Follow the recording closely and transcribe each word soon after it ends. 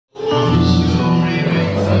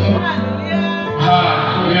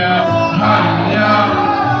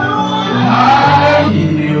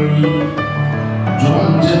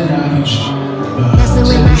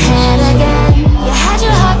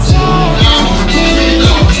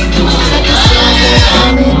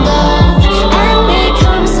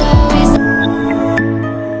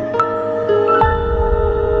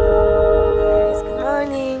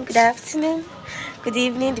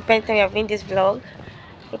evening, depending on you're viewing this vlog.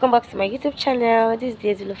 Welcome back to my YouTube channel. This is the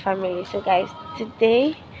EZEILO'S family. So guys,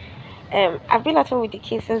 today I've been at home with the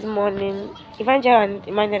kids since morning. Evangel and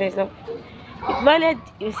Emmanuel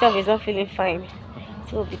himself is not feeling fine.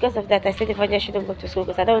 So because of that, I said Evangel shouldn't go to school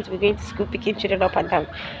because I don't want to be going to school picking children up and down.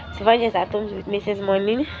 So Evangel is at home with me since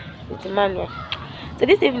morning with Emmanuel. So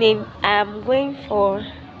this evening I'm going for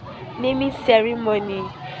naming ceremony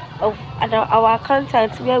of our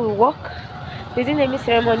accountant where we work. We're doing naming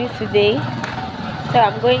ceremony today, so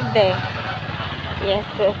I'm going there. Yes,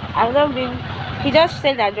 so I've not been. He just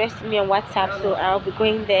sent the address to me on WhatsApp, so I'll be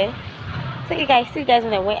going there. So you guys, see you guys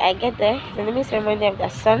when I get there. It's the naming ceremony of their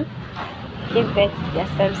son. Give birth to their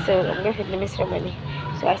son, so I'm going for the naming ceremony.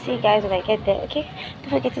 So I'll see you guys when I get there. Okay,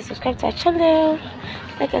 don't forget to subscribe to our channel,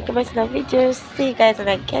 like and comment on our videos. See you guys when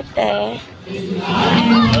I get there.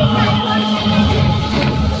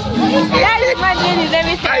 That is my name. Let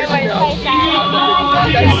me say my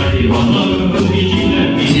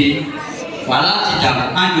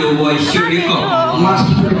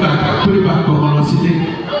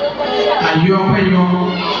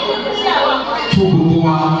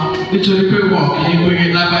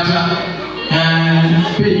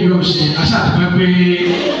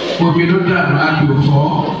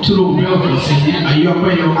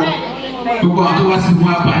gbogbo àwọn tó wá sí fún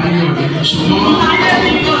apá ní ọ̀rẹ́ ṣùgbọ́n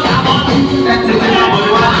ẹ tètè máa bọ̀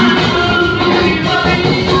níwájú.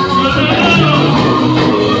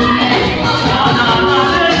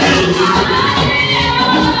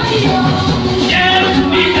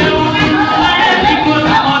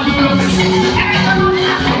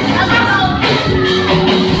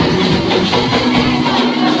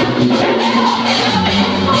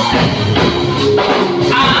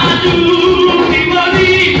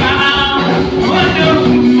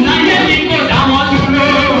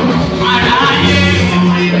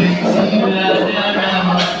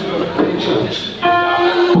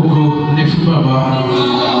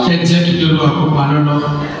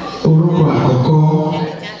 Orúkọ àkọ́kọ́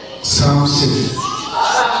Samson.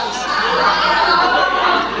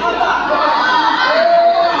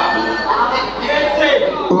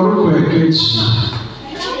 Orúkọ èkejì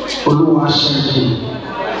Olúwaṣẹ́gun.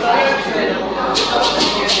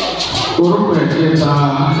 Orúkọ ẹ̀kẹta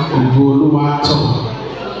Ògo Olúwatọ̀.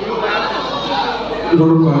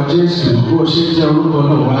 Lórúkọ Jésù bó ṣe jẹ́ orúkọ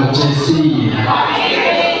náà wá jẹ́ sí ìyè.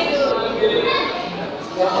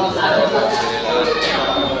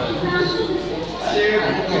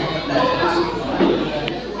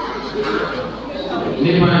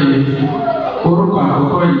 Nípa yìí, orúkọ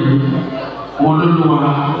àkọ́kọ́ yìí, wọn lóluwà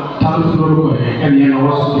ta ló fún orúkọ yẹn ẹni ẹni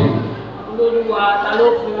ọwọ́ sókè. Lóluwà ta ló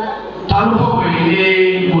fún. Ta ló fọwọ́ yìí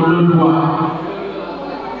ní mo lóluwà.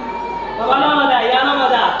 Bàbá ọlọ́mọdà, ìyá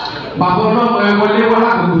ọlọ́mọdà. Bàbá ọlọ́mọ ẹ wọlé wọlé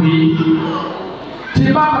àkókò yìí. Tí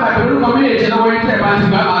bá padà pẹ̀lú orúkọ méjèèjì lọ́wọ́ yìí tẹ̀ bá ti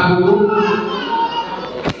gbà máa gbowó.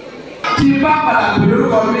 Tí bá padà pẹ̀lú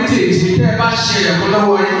orúkọ méjèèjì tẹ̀ bá ṣe ẹ̀kọ́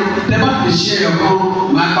lọ́wọ́ yìí tẹ̀ bá fi ṣe ẹ̀kọ́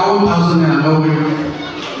máa gba 1,000 naira lọ́wọ́ yìí.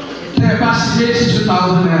 Tẹ̀ bá ṣe méjì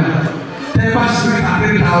 2,000 naira. Tẹ̀ bá ṣe mẹ́ta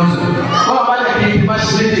 3,000. Wọ́n bá lè kí bá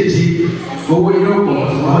ṣe méjèèjì owó yóò pọ̀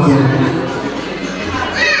ọ̀sẹ̀.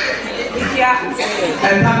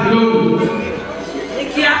 Ẹ̀ta mi lóòrùn.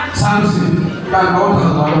 Samson gba ìgbà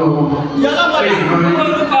 1,000 lọ́wọ́.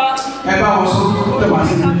 Ẹ bá wọn sọ tẹ̀ wá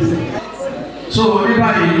sí mi. So ní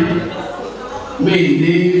báyìí mi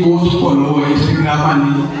ní owó tó pọ̀ lọ́wọ́ yìí tí a bá ní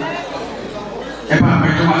ẹ bá bẹ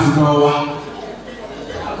tó máa ti lọ wá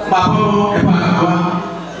bàbá ẹ bá gbà wá.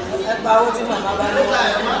 Ẹ gba owó tí màmá bá lọ.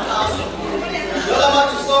 Yọlá bá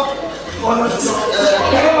ti sọ. Ọ̀nà ti sọ.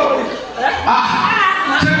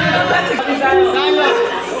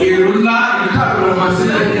 Èrò ńlá ìka ìrọ̀lẹ́ máa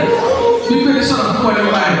sílẹ̀ nígbà tí sọ̀rọ̀ púpọ̀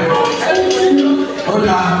nípa ẹ̀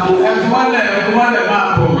ọ̀dà ẹ̀fọ́lẹ̀ máa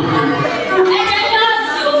bọ̀.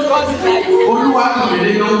 Olúwa tó mi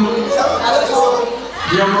nínú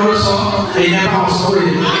ìyàwó ló sọ èèyàn bá wọn sọ wẹ̀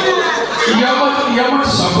ìyàwó ti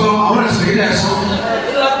sọ fún àwọn ẹ̀sìn ìdílé sọ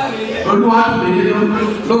Olúwa tó mi nínú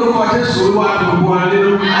lórúkọ Jésù Olúwa tó gbogbo wa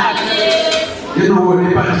nínú nínú wo ní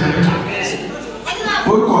bàjẹ́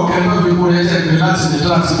orúkọ kẹfà fi mú ẹsẹ̀ mi láti lè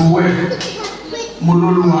láti mú wẹ̀ mo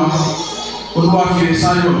lóluwa Olúwa fi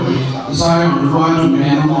sáyọ̀ Olúwa tó mi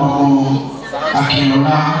nínú ọmọ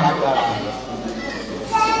Akínyọ̀lá.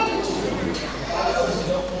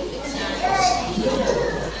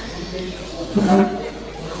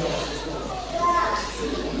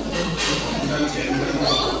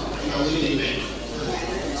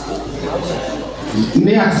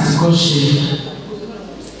 Ní àtìkọ́ ṣe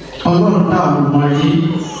Ọlọ́run dá àwọn ọmọ ayé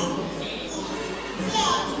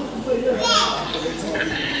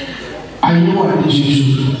ayé wà ní ṣoṣo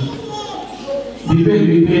bí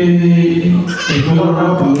Bíbélì pé ẹ̀gbọ́n ọ̀rọ̀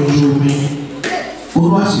bá lójú omi.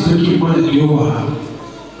 Olúwa sì pé kí ìmọ́lẹ̀ kí ó wà.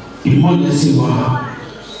 Ìmọ́lẹ̀ sì wà.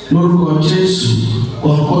 Lórúkọ Jésù,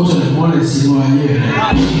 ọ̀kọ́tọ̀ ìmọ́lẹ̀ sínú ayé rẹ̀.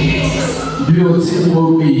 Bí o ti ń wọ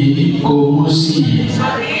omi yìí kò mú sí yìí.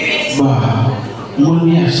 Gbà mo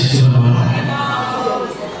ní àṣẹ tí ọmọ.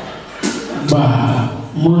 Gbà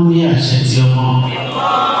mo ní àṣẹ tí ọmọ.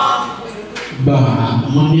 Gbà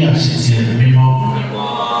mo ní àṣẹ tí ẹ̀mí mímọ́.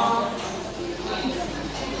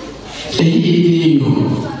 Èyí ni iyọ̀.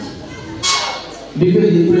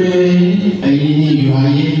 Bíbélì pé ẹ̀yin ni iyọ̀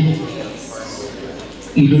ayé.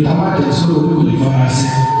 Ìlú tábàtẹ̀ sọ̀rọ̀ pé kò lè fara sí.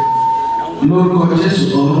 Lórúkọ Jésù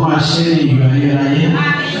ọ̀run máa ṣe iyọ̀ ayérayé.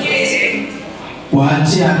 Wà á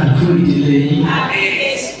jẹ́ àdùn fún ìdílé yín.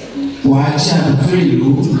 Wà á jẹ́ àdùn fún ìlú.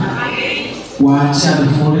 Wà á jẹ́ àdùn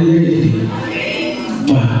fún orílẹ̀-èdè.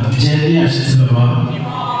 Gbà jẹ́ ní àṣẹ tí bàbá.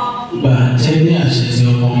 Gbà jẹ́ ní àṣẹ tí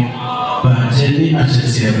ọmọ. Gbà jẹ́ ní àṣẹ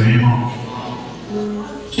tí ẹ̀mí mímọ́.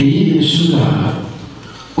 Èyí ni ṣúgà.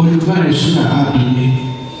 Olùbẹ̀rẹ̀ ṣúgà àdùnní.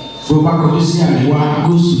 Bó bá kọjú sí àríwá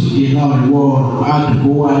gúúsù ìlà ìwọ̀ oòrùn àdùgbò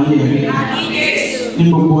wáyé rẹ̀. Ní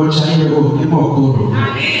gbogbo ọjà ilẹ̀ òòrùn nígbà òkúrò.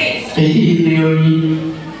 Èyí ni oyin.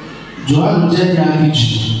 Jòhánù jẹ́ ní aginjù.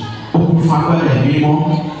 Ó kún fún agbára mímọ́.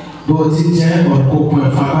 Bó ti jẹ́ ọ̀kókun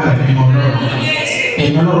ẹ̀fọ́ agbára mímọ́ lọ́rùn.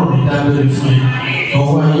 Ẹ̀mí Ọlọ́run ní dágbére fún ẹ.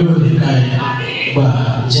 Ọwọ́ ayé ò ní ká ẹ. Gbà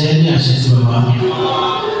jẹ́ ní àṣẹ tí bàbá.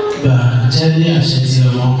 Gbà jẹ́ ní àṣẹ tí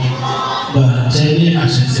ọmọ. Gbà jẹ́ ní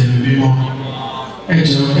àṣẹ tí ẹ̀mí mímọ́. Ẹ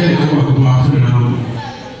jọ̀ọ́ kẹ́lẹ́ kó wà kó máa fún ìrànlọ́wọ́.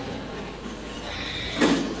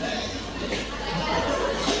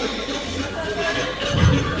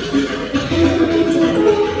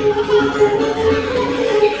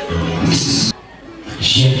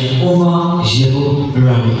 Jehovah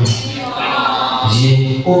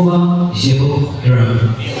Jehovah Jehovah Jehovah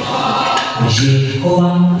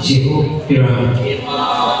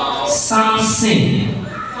Samson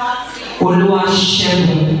Olúwa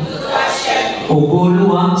ṣẹ́gun ògo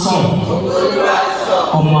Olúwa tàn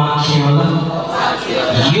ọmọ Akínọlá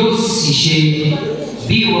yóò sì ṣe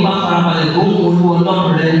bí ìwọ bá farabalẹ̀ gbóhùn Olúwa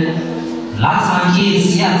Ọlọ́run rẹ láti máa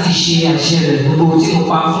kíyèsí àti ṣe àṣẹ rẹ̀ gbogbo tí mo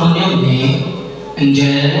pa fún ọ ní òní.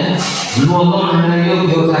 Ǹjẹ́ Olúwa Ọlọ́run rẹ yóò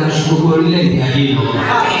gbé ọ ga ju gbogbo orílẹ̀-èdè ayé lọ.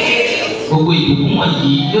 Gbogbo ìbùkún wọ̀nyí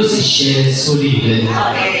yóò sì ṣẹ sórí rẹ.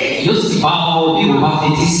 Yóò sì bá ọ bí ìwọ bá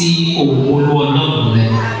fetí sí ohùn Olúwa Ọlọ́run rẹ.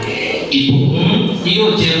 Ìbùkún ni yóò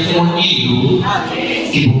jẹ fún ọ ní ìlú.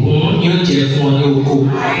 Ìbùkún ni yóò jẹ fún ọ ní oko.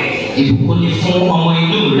 Ìbùkún ni fún ọmọ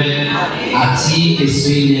inú rẹ àti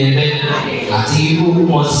èso ilẹ̀ rẹ àti irú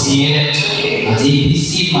ọ̀sìn rẹ àti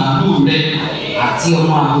ìbísí màlúù rẹ àti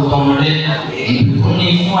ọmọ àgùntàn rẹ. Ìbùkún ni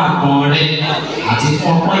fún àgbọn rẹ àti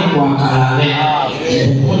fún ọpọ́n ìpò àkàrà rẹ.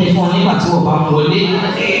 Ìbùkún ni fún ọ nígbà tí wọ́n bá ń wọlé.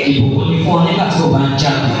 Ìbùkún ni fún ọ nígbà tí wọ́n bá ń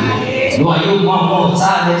jáde. Olúwa yóò mú àwọn ọ̀tá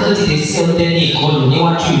rẹ tó dìde sí ọ dẹ́ni ìkọlù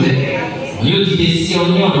níwájú rẹ. Wọ́n yóò dìde sí ọ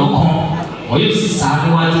ní ọ̀nà kan. Wọ́n yóò sì sá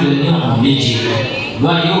níwájú rẹ ní ọ̀nà méje.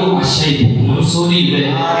 Olúwa yóò pàṣẹ ìbùkún sórí rẹ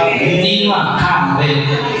nínú àká rẹ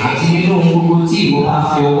àti nínú ohun gbogbo tí ìwọ bá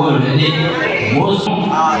fi ọwọ́ rẹ lé. Wọ́n sùn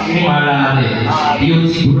fún ara rẹ̀ bí ó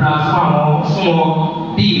ti búra fún ọ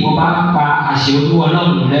bí ìwọ bá pa àṣẹ Olúwa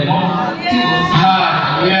Ọlọ́run rẹ mọ́. Tí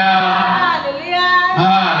ìwọ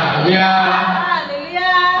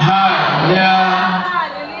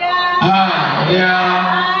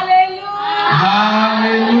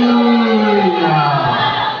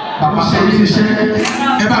sì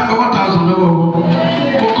ẹ bá gbọ́ 1,000 lọ́wọ́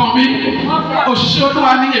o kàn mí òṣìṣẹ́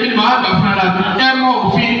Olúwa ní èmi ni màá gbà fún ara mi ẹ mọ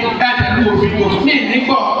òfin ẹ tẹ̀lé òfin kò mí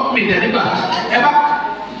nígbọ̀ mí tẹ̀ nígbà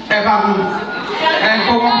ẹ bá mú ẹ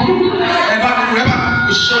gbọ́ wọn kú ẹ bá mú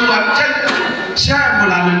òṣìṣẹ́ Olúwa ṣé ẹ mọ̀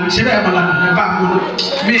lànà ṣé bẹ́ẹ̀ mọ̀ lànà ẹ bá mú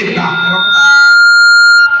mí gbà.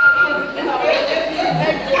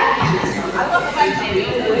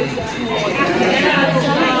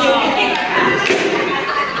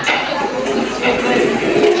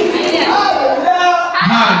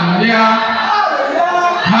 Hallelujah.